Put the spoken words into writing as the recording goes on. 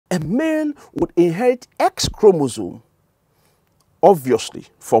a male would inherit X chromosome, obviously,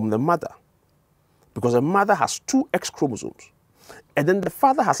 from the mother, because the mother has two X chromosomes, and then the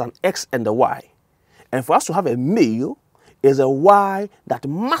father has an X and a Y. And for us to have a male, is a Y that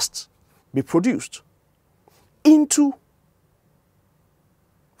must be produced into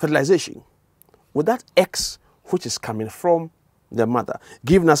fertilization with that X which is coming from the mother,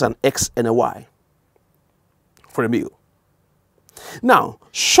 giving us an X and a Y for a male. Now,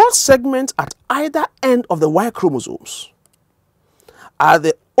 short segments at either end of the Y chromosomes are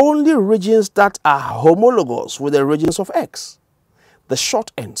the only regions that are homologous with the regions of X, the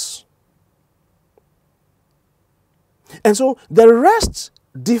short ends. And so the rest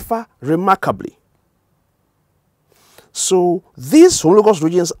differ remarkably. So these homologous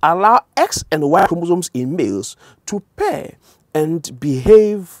regions allow X and Y chromosomes in males to pair and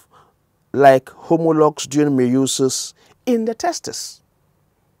behave like homologs during meiosis in the testes.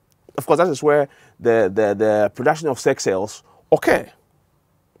 Of course, that is where the production of sex cells occur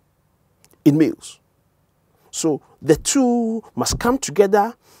in males. So the two must come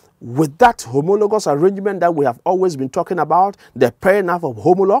together with that homologous arrangement that we have always been talking about, the pairing up of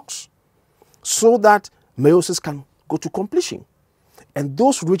homologs, so that meiosis can go to completion. And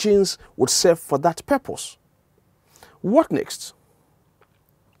those regions would serve for that purpose. What next?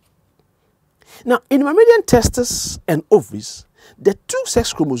 Now, in mammalian testes and ovaries, the two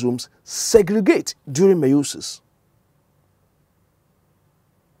sex chromosomes segregate during meiosis.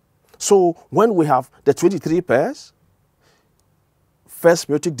 So when we have the 23 pairs, first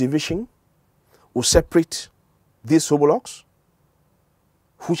meiotic division will separate these homologs,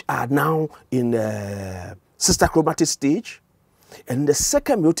 which are now in the sister chromatids stage, and the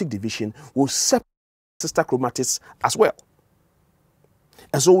second meiotic division will separate sister chromatids as well.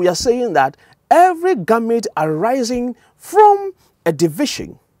 And so we are saying that every gamete arising from a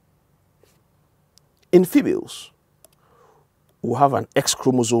division in females will have an X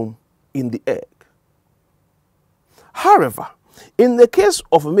chromosome in the egg. However, in the case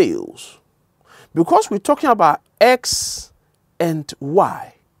of males, because we're talking about X and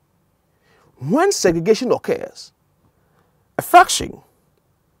Y, when segregation occurs, a fraction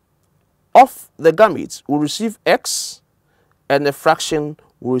of the gametes will receive X and a fraction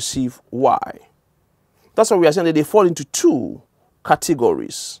will receive Y. That's why we are saying that they fall into two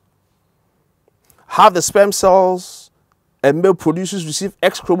categories. Half the sperm cells a male produces receive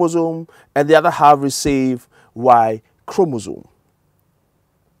X chromosome, and the other half receive Y chromosome.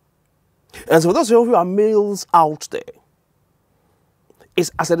 And so those of you are males out there, it's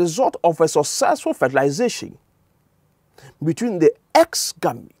as a result of a successful fertilization between the X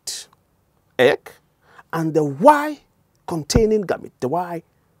gamete, egg, and the Y containing gamete, the Y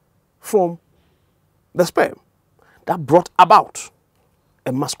from the sperm, that brought about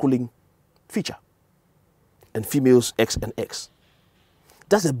a masculine feature, and females X and X.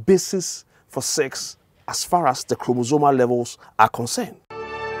 That's the basis for sex as far as the chromosomal levels are concerned.